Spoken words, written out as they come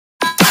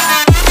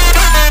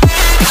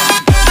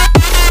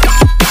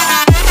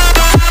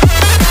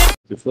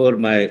Before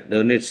my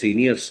learned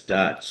senior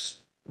starts,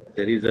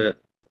 there is a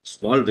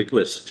small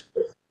request.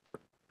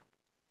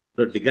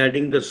 So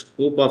regarding the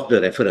scope of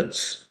the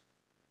reference,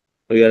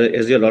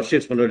 as your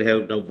lordships, my lord,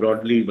 have now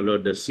broadly, my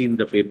lord, seen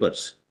the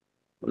papers.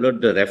 My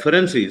lord, the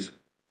reference is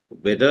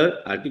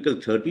whether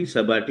Article 30,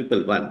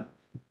 Sub-Article 1,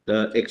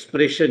 the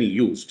expression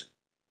used,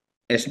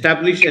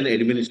 establish and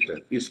administer,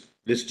 is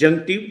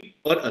disjunctive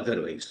or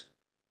otherwise.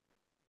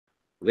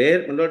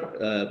 Where, my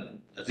lord,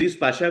 Aziz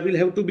Pasha will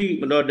have to be,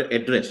 my lord,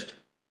 addressed.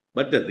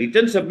 But the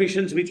written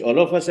submissions which all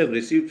of us have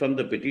received from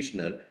the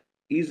petitioner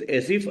is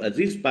as if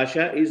Aziz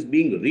Pasha is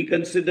being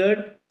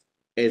reconsidered,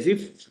 as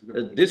if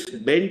this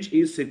bench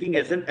is sitting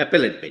as an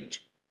appellate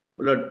bench.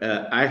 My lord,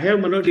 I have,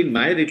 my lord, in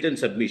my written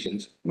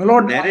submissions, My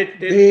lord,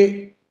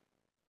 narrated.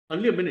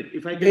 Only a minute,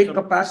 if I the can.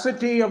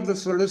 capacity of the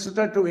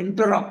solicitor to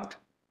interrupt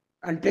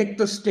and take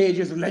the stage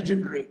is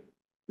legendary.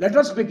 Let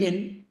us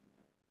begin,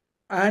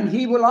 and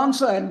he will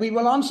answer, and we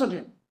will answer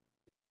him.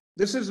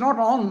 This is not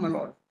on, my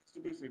lord.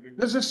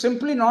 This is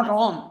simply not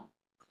on.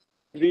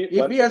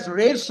 If he has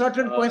raised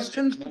certain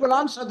questions, we will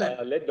answer them.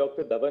 Let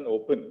Dr. Dhawan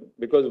open,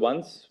 because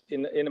once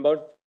in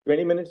about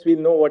 20 minutes, we'll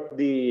know what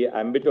the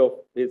ambit of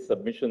his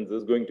submissions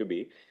is going to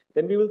be.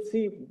 Then we will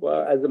see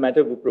as the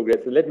matter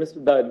progresses. Let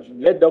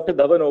Dr.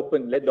 Dhawan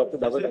open. Let Dr.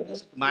 Dhawan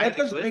open. Let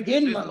us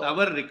begin, my lord.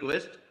 Our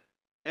request,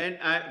 and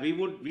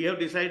we have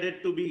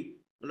decided to be,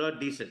 my lord,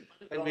 decent,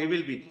 and we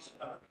will be.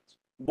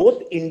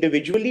 Both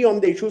individually on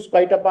the issues,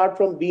 quite apart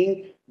from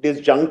being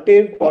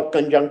disjunctive or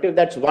conjunctive,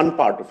 that's one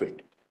part of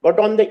it. But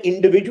on the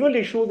individual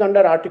issues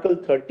under Article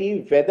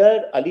 30,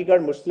 whether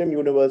Aligarh Muslim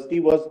University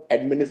was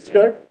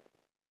administered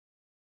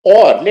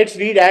or, let's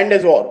read and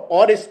as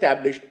or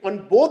established,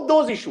 on both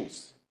those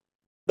issues,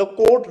 the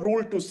court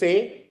ruled to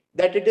say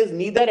that it is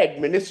neither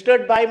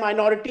administered by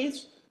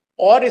minorities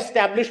or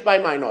established by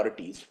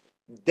minorities.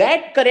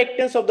 That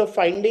correctness of the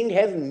finding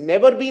has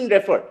never been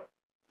referred.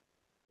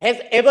 Has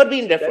ever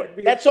been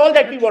referred. That's all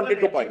that we wanted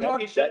to point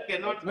out.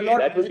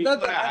 That will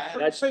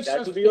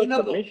be your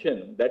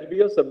submission. That will be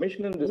your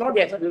submission in this.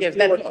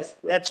 Yes,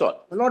 that's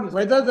all. My lord,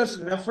 whether this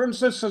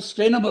reference is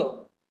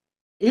sustainable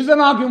is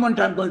an argument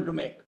I'm going to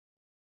make.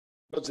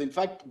 Because in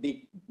fact,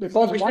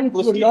 because one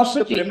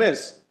curiosity. The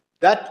premise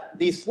that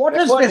these. What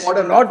is this,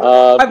 order, Lord?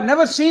 I've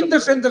never seen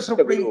this in the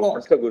Supreme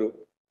Court. Mr. Guru.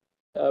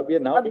 We are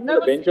now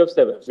a bench of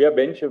 7. We are a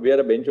bench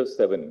of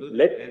 7.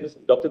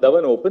 Let Dr.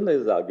 Dhawan open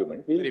his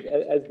argument.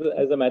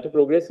 As the matter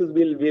progresses,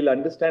 we'll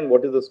understand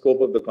what is the scope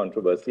of the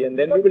controversy, and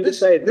then we will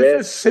decide.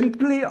 This is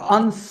simply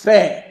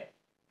unfair.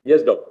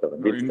 Yes, Dr.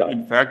 Dhawan.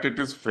 In fact, it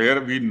is fair.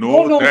 We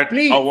know that.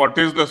 Please, what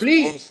is the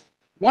please?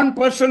 One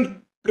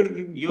person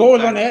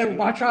goes on air,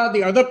 Masha,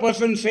 the other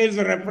person says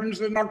the reference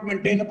is not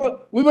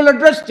maintainable. We will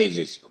address these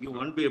issues. You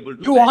won't be able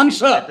to. You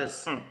answer.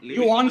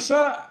 You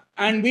answer,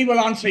 and we will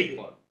answer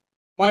you.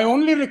 My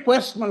only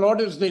request, my lord,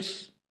 is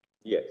this.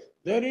 Yes.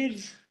 There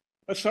is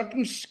a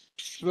certain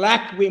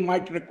slack we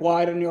might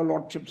require in your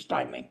lordship's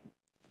timing.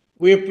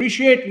 We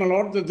appreciate, my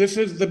lord, that this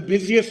is the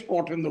busiest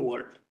court in the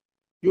world.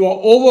 You are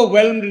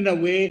overwhelmed in a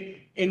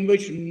way in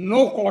which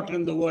no court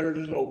in the world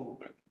is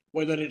overwhelmed,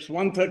 whether it's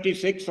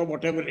 136 or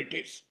whatever it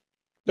is.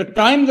 The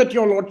time that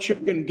your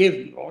lordship can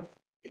give, lord,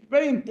 is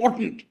very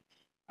important.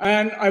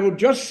 And I would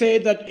just say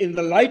that in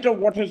the light of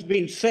what has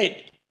been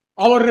said,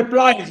 our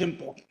reply is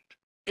important.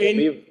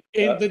 In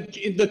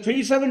the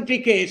 370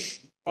 case,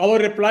 our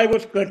reply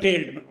was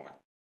curtailed, my lord.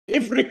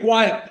 If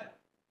required,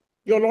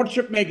 your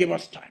lordship may give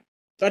us time.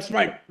 That's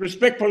my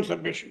respectful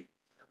submission.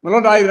 My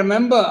lord, I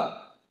remember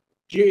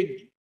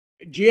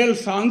G.L.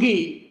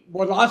 Sanghi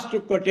was asked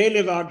to curtail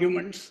his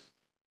arguments.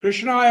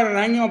 Krishna Iyer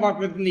rang him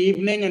up in the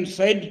evening and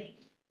said,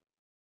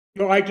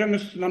 your item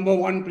is number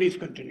 1, please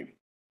continue.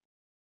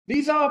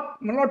 These are,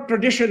 my lord,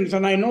 traditions,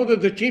 and I know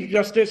that the Chief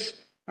Justice,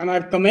 and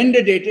I've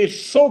commended it,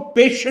 is so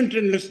patient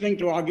in listening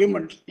to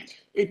arguments.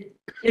 It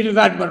is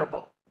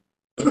admirable.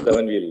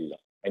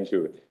 Thank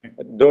you.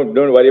 Don't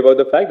worry about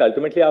the fact.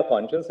 Ultimately, our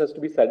conscience has to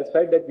be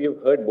satisfied that we have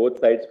heard both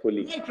sides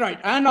fully. Right,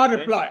 and our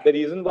reply. The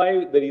reason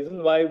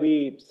why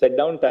we set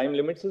down time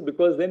limits is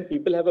because then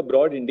people have a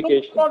broad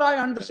indication. Lord, I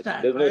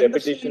understand. There's no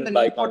repetition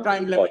by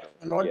time limit,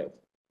 Lord. Yes.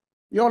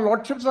 Your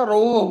lordships are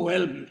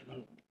overwhelmed.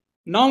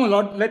 Now, my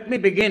lord, let me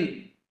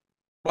begin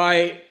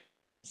by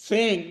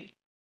saying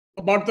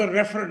about the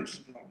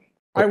reference.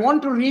 I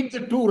want to read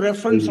the 2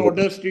 reference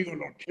orders to your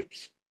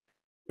lordships,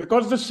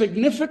 because the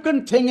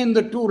significant thing in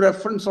the 2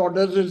 reference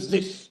orders is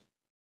this,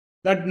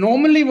 that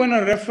normally when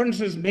a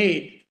reference is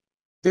made,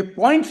 the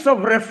points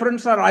of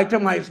reference are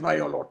itemized by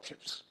your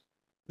lordships.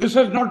 This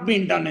has not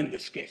been done in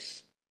this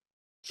case.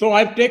 So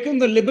I've taken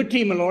the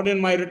liberty, my lord, in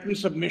my written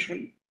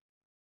submission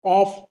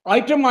of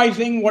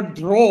itemizing what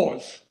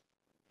draws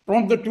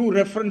from the 2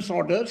 reference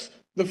orders,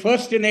 the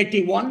first in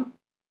 81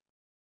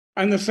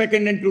 and the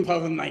second in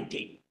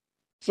 2019.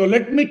 So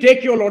let me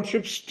take your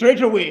lordship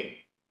straight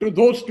away to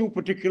those 2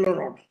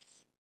 particular orders,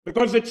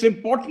 because it's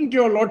important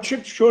your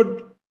lordship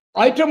should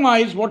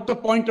itemize what the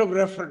point of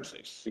reference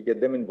is. We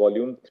get them in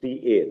volume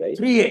 3A, right?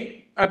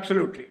 3A,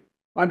 absolutely.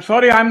 I'm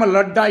sorry, I'm a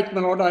Luddite, my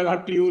lord. I'll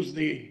have to use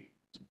the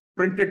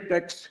printed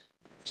text.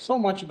 So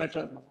much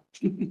better.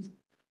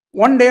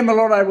 One day, my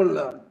lord, I will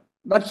learn.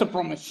 That's a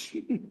promise.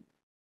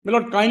 My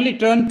lord, kindly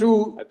turn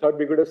to. I thought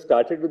we could have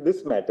started with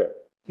this matter.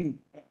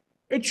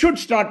 It should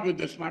start with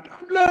this matter.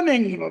 I'm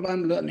learning, my lord,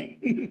 I'm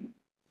learning.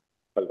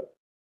 Hello.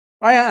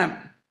 I am.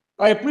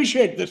 I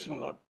appreciate this, my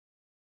lord.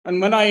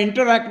 And when I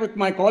interact with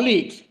my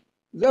colleagues,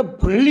 they're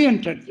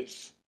brilliant at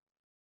this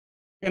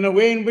in a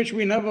way in which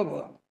we never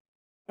were.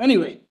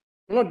 Anyway,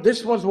 my lord,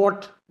 this was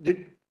what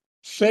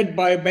said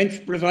by a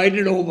bench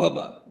presided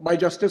over by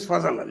Justice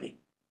Fazal Ali.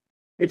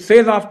 It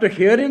says, after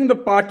hearing the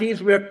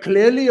parties, we are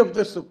clearly of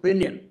this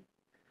opinion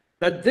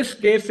that this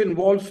case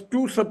involves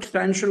two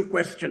substantial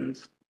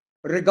questions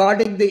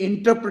regarding the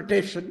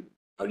interpretation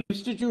of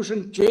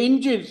institution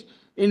changes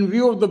in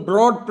view of the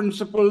broad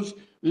principles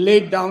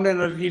laid down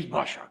in Aziz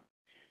Bhasha.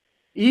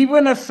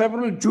 Even as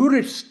several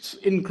jurists,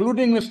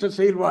 including Mr.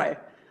 Sirwai,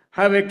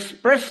 have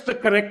expressed the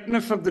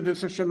correctness of the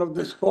decision of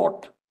this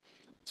court,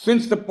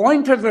 since the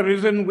point has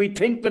arisen, we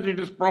think that it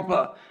is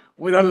proper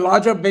with a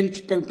larger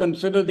bench can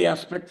consider the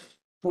aspects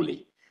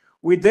fully.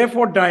 We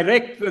therefore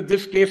direct that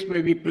this case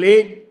may be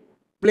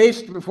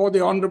placed before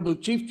the Honorable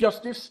Chief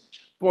Justice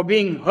for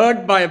being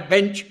heard by a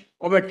bench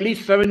of at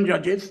least 7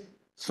 judges,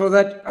 so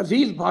that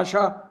Aziz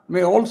Bhasha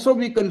may also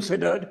be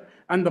considered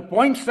and the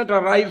points that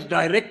arise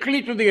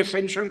directly to the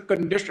essential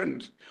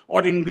conditions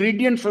or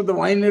ingredients of the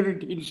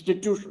minority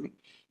institution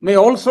may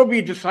also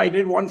be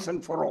decided once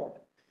and for all.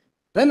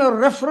 Then a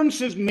reference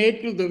is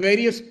made to the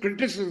various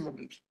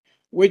criticisms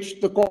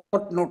which the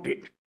court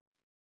noted.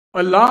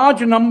 A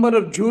large number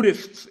of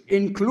jurists,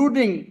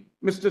 including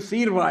Mr.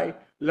 Sirwai,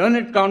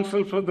 learned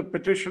counsel for the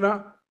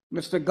petitioner,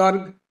 Mr.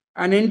 Garg,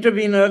 and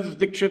interveners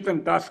Dikshit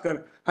and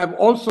Taskar, have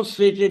also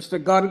stated, Mr.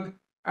 Garg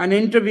and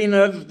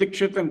interveners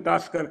Dikshit and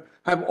Taskar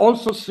have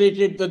also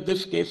stated that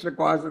this case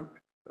requires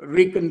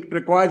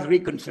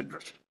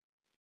reconsideration.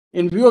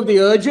 In view of the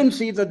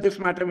urgency that this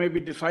matter may be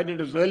decided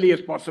as early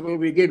as possible,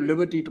 we gave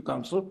liberty to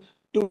counsel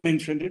to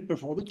mention it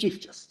before the Chief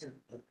Justice.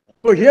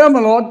 So here, my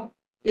lord,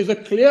 is a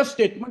clear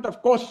statement.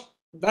 Of course,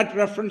 that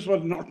reference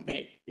was not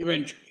made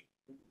eventually.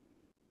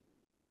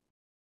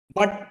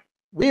 But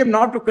we have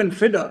now to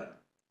consider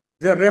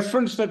the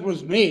reference that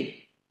was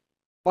made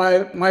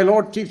by my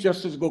Lord Chief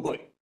Justice Gogoi.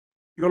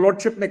 Your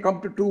Lordship may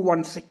come to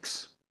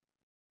 216.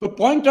 The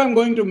point I'm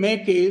going to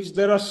make is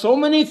there are so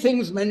many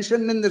things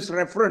mentioned in this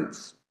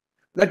reference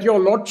that your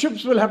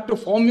Lordships will have to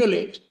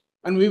formulate,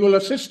 and we will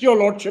assist your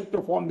Lordship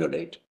to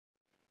formulate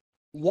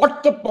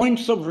what the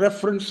points of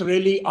reference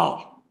really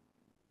are.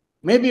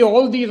 Maybe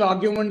all these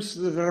arguments,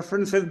 the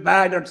reference is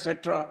bad,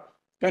 etc.,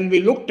 can be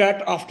looked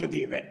at after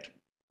the event.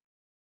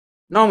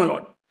 Now, my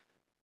lord,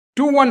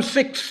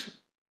 216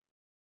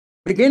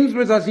 begins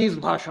with Aziz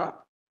Bhasha.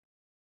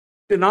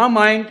 In our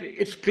mind,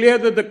 it's clear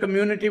that the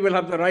community will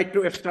have the right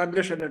to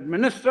establish and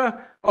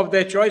administer of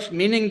their choice,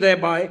 meaning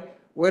thereby,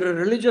 where a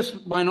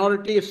religious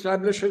minority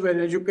establishes an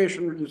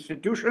educational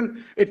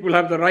institution, it will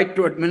have the right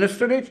to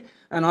administer it.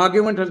 An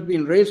argument has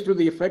been raised to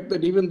the effect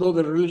that even though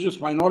the religious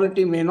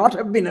minority may not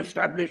have been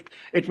established,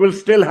 it will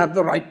still have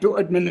the right to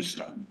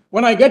administer.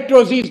 When I get to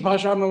Aziz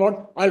Bhasha, my lord,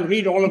 I'll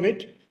read all of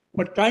it,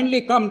 but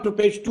kindly come to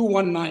page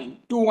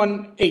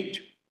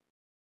 218.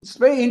 It's a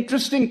very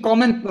interesting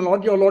comment, my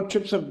lord, your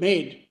lordships have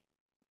made,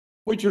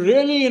 which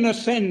really, in a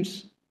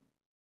sense,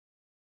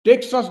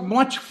 takes us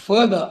much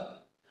further,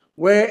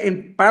 where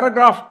in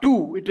paragraph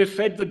 2, it is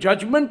said the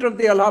judgment of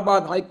the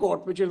Allahabad High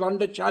Court, which is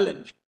under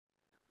challenge,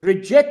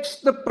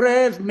 rejects the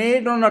prayers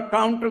made on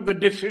account of the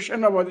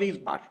decision of Aziz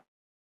Bhasha.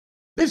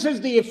 This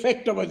is the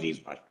effect of Aziz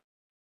Bhasha.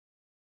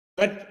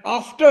 That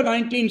after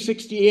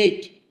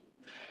 1968,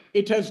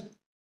 it has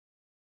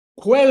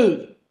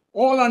quelled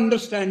all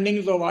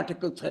understandings of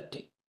Article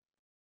 30.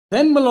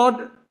 Then, my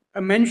lord,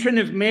 a mention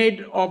is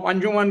made of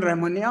Anjuman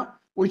Rahmania,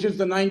 which is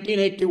the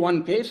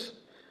 1981 case.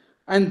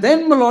 And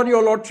then, my lord,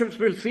 your lordships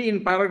will see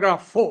in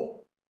paragraph 4,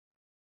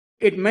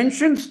 it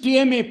mentions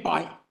TMA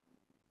Pi.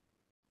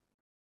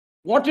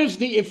 What is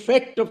the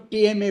effect of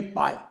TMA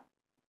Pi?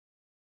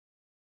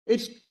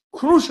 It's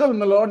crucial,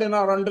 my lord, in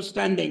our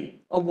understanding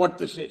of what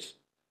this is.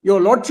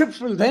 Your lordships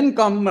will then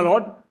come, my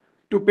lord,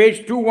 to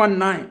page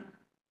 219,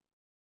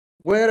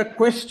 where a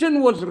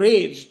question was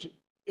raised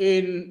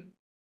in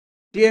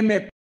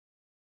TMA.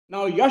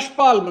 Now,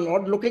 Yashpal, my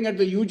lord, looking at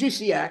the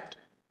UGC Act,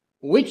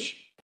 which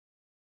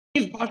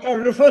Aziz Bhasha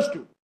refers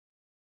to,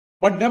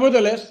 but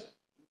nevertheless,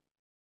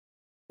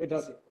 it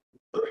does.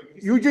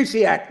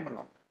 UGC Act, my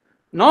lord.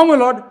 Now, my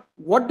lord,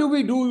 what do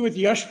we do with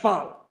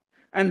Yashpal?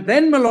 And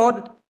then, my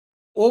lord,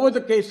 over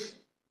the case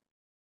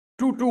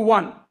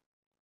 221,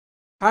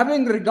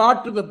 having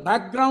regard to the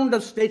background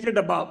as stated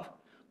above,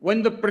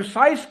 when the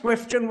precise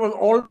question was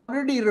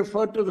already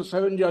referred to the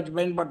 7-judge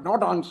bench but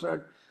not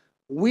answered,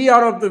 we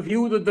are of the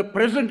view that the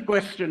present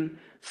question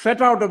set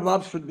out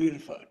above should be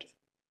referred.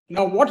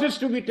 Now, what is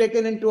to be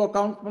taken into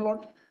account, my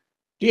lord?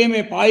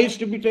 TMA Pi is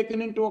to be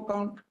taken into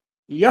account.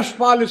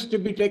 Yashpal is to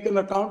be taken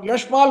into account.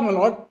 Yashpal, my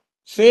lord,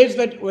 says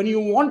that when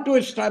you want to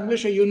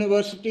establish a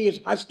university,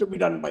 it has to be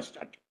done by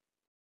statute.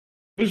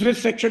 This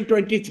is section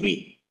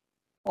 23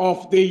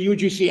 of the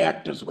UGC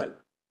Act as well.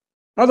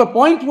 Now, the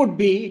point would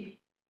be,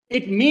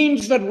 it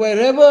means that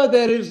wherever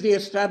there is the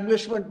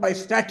establishment by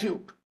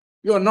statute,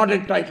 you are not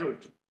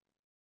entitled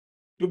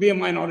to be a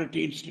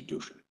minority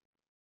institution.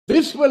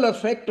 This will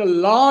affect a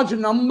large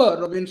number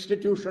of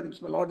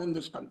institutions, my lord, in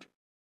this country.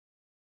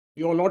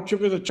 Your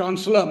lordship is a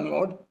chancellor, my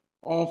lord,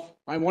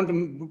 I want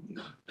to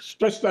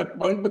stress that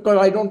point because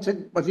I don't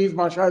think Aziz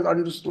Basha has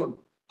understood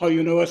how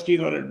universities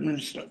are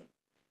administered.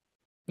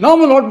 Now,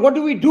 my lord, what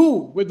do we do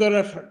with the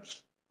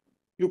reference?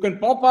 You can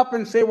pop up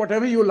and say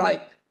whatever you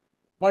like,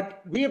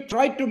 but we have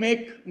tried to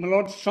make, my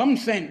lord, some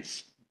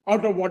sense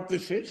out of what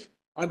this is.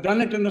 I've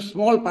done it in a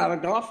small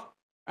paragraph,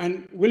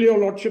 and will your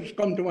lordships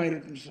come to my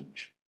written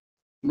submission?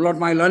 My lord,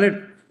 my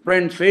learned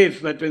friend says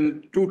that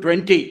in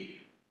 220,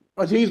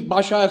 Aziz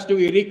Basha has to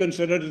be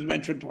reconsidered is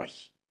mentioned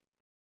twice.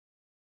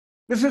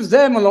 This is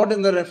there, my lord,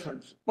 in the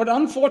reference. But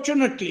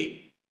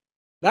unfortunately,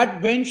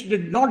 that bench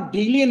did not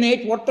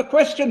delineate what the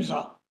questions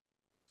are,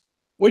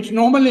 which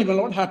normally, my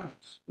lord,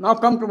 happens. Now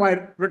come to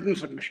my written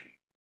submission.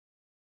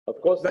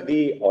 Of course,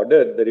 the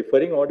order, the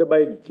referring order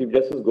by Chief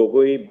Justice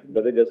Gogoi,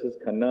 Brother Justice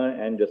Khanna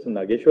and Justice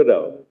Nageshwar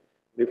Rao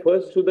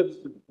refers to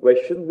the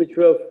questions which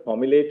were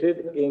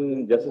formulated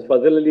in Justice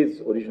Fazal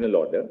Ali's original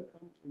order.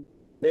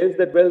 Says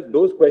that, well,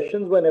 those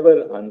questions were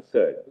never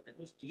answered. That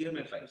was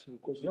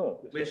TMFI.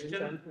 No.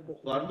 Question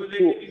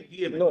formulated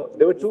in TMFI. No,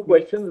 there were two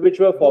questions which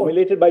were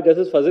formulated by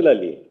Justice Fazal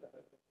Ali.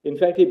 In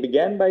fact, he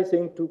began by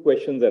saying two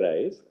questions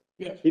arise.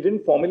 Yes. He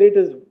didn't formulate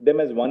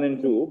them as 1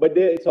 and 2, but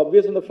it's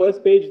obvious on the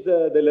first page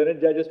the learned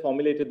judges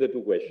formulated the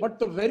two questions. But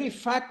the very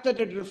fact that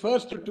it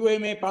refers to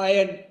 2MA Pai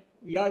and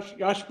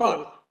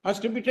Yashpal has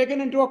to be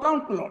taken into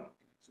account, my lord.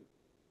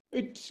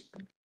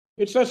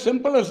 It's as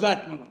simple as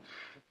that, my lord.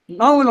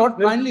 Now, my lord,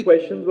 finally,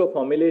 questions were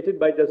formulated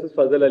by Justice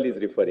Fazal Ali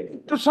is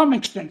referring. to some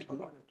extent, my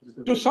lord,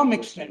 to some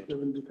extent.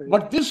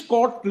 But this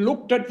court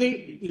looked at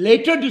the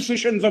later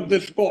decisions of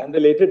this court. And the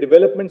later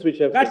developments which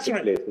have That's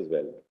taken right. place as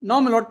well. Now,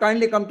 my lord,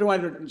 kindly come to my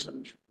written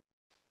submission.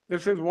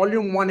 This is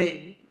volume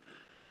 1A.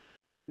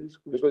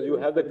 Because you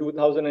have the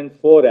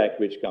 2004 Act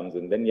which comes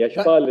in, then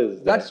Yashpal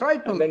is there. That's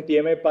right, And then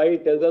TMA Pai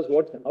tells us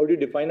how do you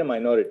define a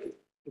minority?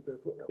 It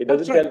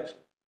doesn't That's right. tell.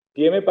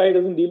 TMA Pai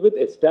doesn't deal with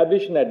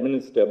establish and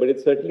administer, but it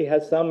certainly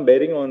has some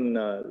bearing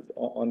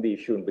on the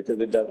issue because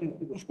it does.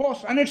 Of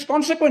course, and its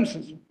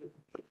consequences.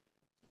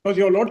 Because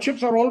your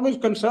lordships are always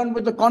concerned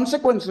with the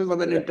consequences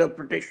of an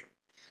interpretation.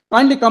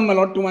 Kindly come, my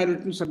lord, to my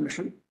written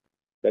submission.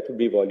 That would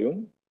be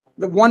volume.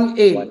 The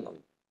 1A. 1.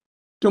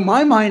 To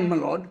my mind, my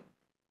lord,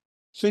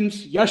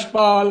 since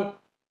Yashpal,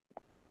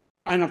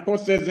 and of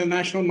course there's the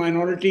National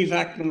Minorities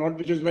Act, my lord,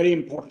 which is very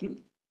important,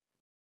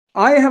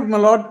 I have, my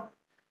lord,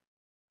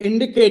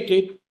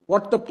 indicated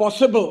what the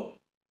possible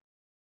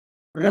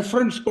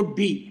reference could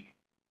be.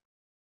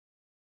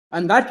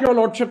 And that your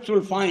lordships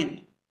will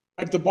find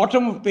at the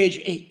bottom of page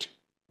 8.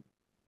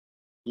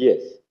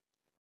 Yes.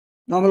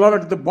 Now, my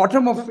lord, at the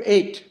bottom of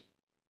 8,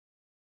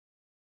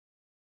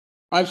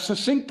 I've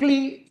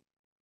succinctly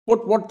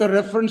put what the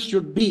reference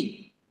should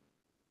be.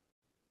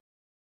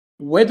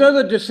 Whether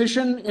the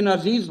decision in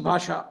Aziz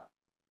Basha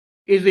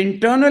is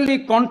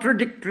internally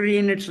contradictory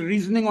in its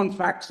reasoning on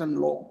facts and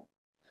law,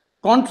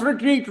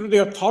 contrary to the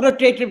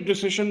authoritative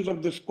decisions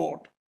of this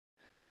court,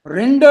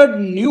 rendered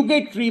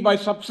nugatory by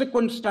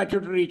subsequent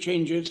statutory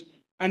changes,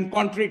 and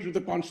contrary to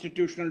the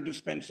constitutional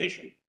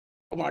dispensation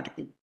of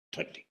Article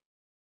 30.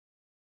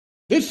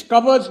 This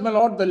covers, my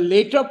lord, the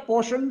later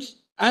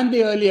portions and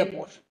the earlier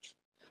portions.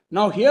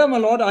 Now here, my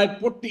lord, I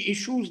put the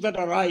issues that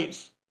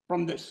arise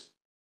from this.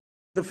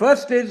 The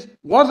first is,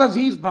 was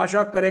Aziz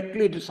Basha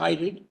correctly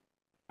decided,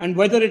 and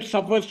whether it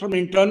suffers from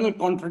internal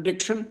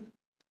contradiction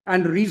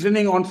and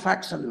reasoning on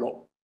facts and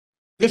law.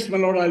 This, my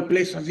lord, I'll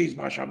place Aziz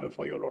Basha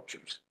before your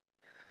lordships.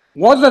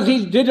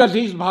 Did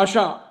Aziz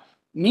Basha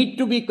need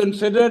to be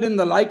considered in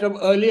the light of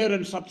earlier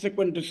and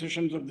subsequent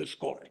decisions of this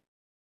court?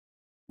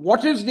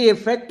 What is the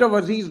effect of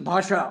Aziz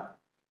Basha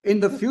in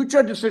the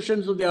future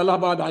decisions of the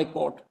Allahabad High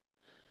Court,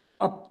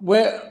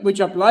 which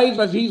applies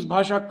Aziz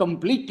Basha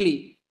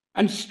completely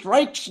and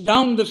strikes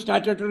down the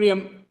statutory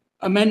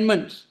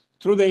amendments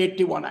through the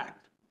 81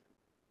 Act?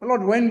 My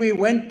lord, when we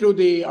went to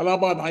the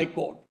Allahabad High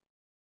Court,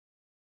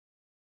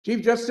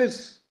 Chief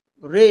Justice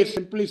Ray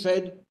simply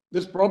said,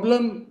 this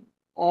problem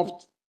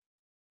of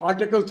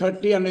Article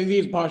 30 and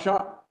Aziz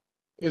Basha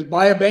is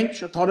by a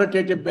bench,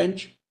 authoritative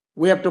bench.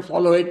 We have to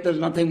follow it. There's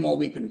nothing more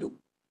we can do.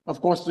 Of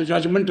course, the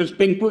judgment is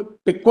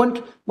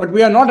piquant, but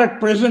we are not at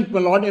present, my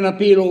lord, in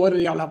appeal over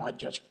the Allahabad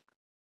judgment.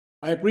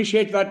 I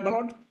appreciate that, my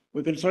lord.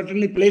 We can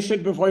certainly place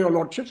it before your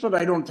lordships, but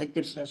I don't think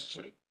it's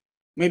necessary.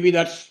 Maybe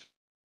that's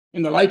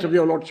in the light of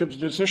your lordship's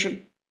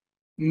decision.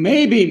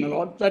 Maybe, my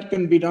lord, that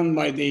can be done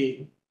by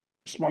the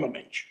smaller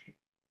bench.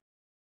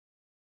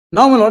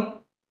 Now, my lord,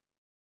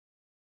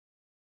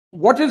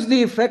 what is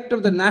the effect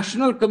of the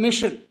National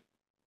Commission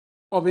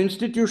of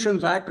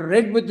Institutions Act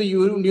read with the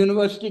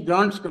University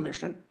Grants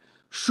Commission?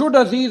 Should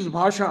Aziz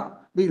Basha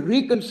be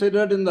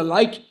reconsidered in the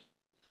light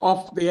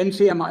of the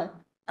NCMI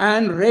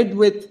and read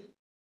with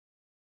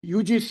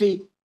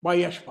UGC by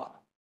Yashpal?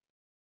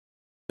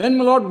 Then,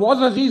 my lord, was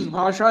Aziz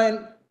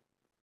Basha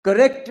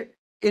correct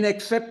in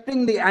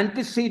accepting the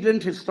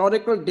antecedent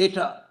historical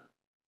data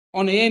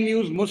on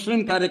AMU's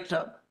Muslim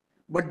character,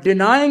 but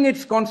denying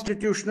its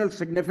constitutional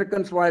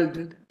significance while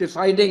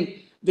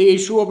deciding the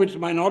issue of its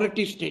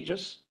minority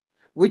status,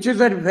 which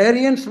is at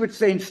variance with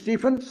St.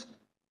 Stephen's,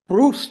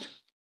 Proust,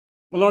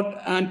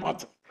 and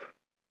Patel.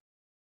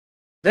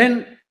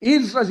 Then,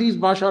 is Aziz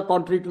Basha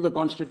contrary to the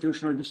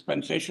constitutional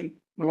dispensation?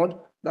 My Lord,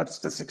 that's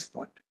the 6th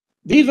point.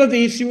 These are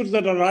the issues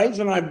that arise,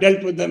 and I've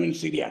dealt with them in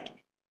seriatim.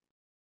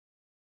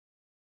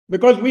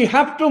 Because we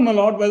have to, my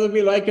Lord, whether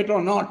we like it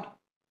or not,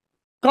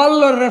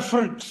 cull a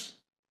reference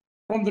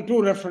from the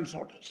 2 reference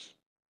orders.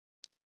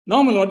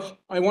 Now, my Lord,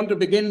 I want to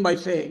begin by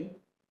saying,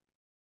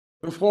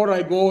 before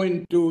I go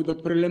into the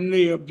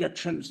preliminary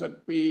objections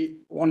that we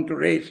want to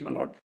raise, my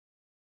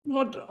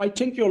Lord, I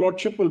think your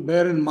Lordship will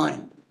bear in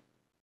mind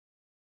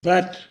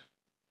that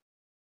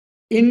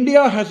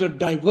India has a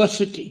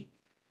diversity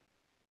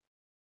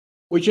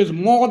which is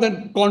more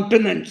than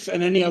continents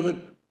and any other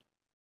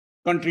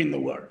country in the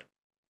world.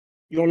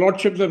 Your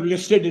Lordships have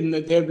listed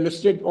they've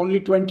listed only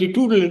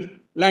 22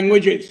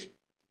 languages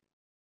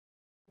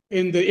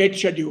in the 8th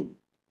schedule,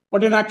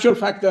 but in actual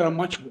fact, there are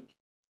much more.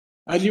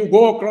 As you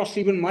go across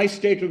even my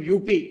state of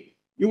UP,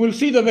 you will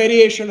see the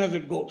variation as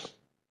it goes,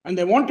 and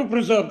they want to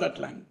preserve that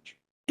language.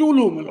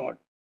 Tulu, my Lord,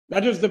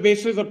 that is the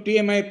basis of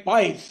TMA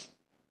PIEs.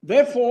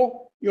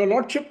 Therefore, your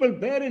Lordship will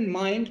bear in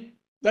mind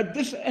that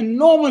this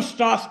enormous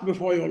task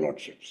before your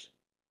Lordships,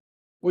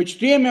 which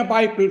TMA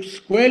PIE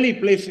squarely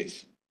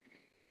places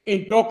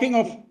in talking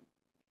of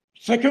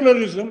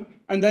secularism,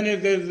 and then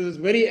there's this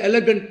very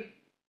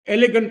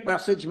elegant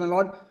passage, my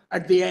Lord,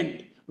 at the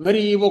end.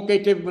 Very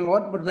evocative, my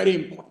Lord, but very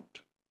important.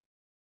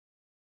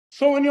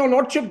 So when your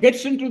Lordship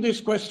gets into this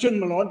question,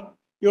 my Lord,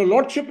 your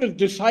Lordship is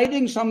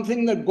deciding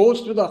something that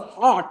goes to the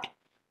heart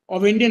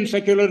of Indian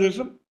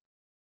secularism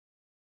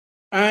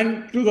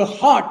and to the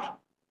heart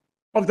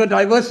of the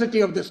diversity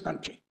of this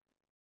country,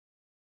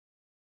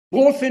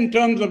 both in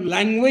terms of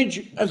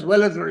language as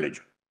well as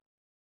religion.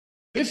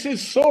 This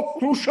is so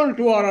crucial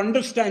to our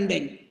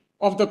understanding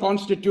of the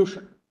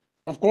Constitution.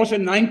 Of course,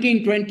 in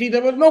 1920,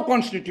 there was no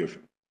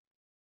Constitution.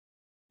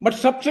 But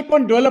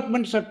subsequent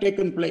developments have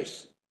taken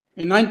place.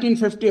 In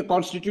 1950, a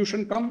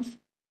Constitution comes.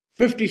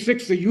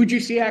 56, the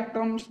UGC Act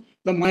comes.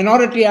 The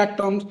Minority Act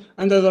comes.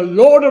 And there's a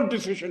load of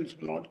decisions,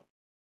 Lord,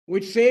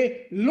 which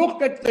say,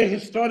 look at the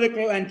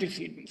historical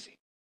antecedency.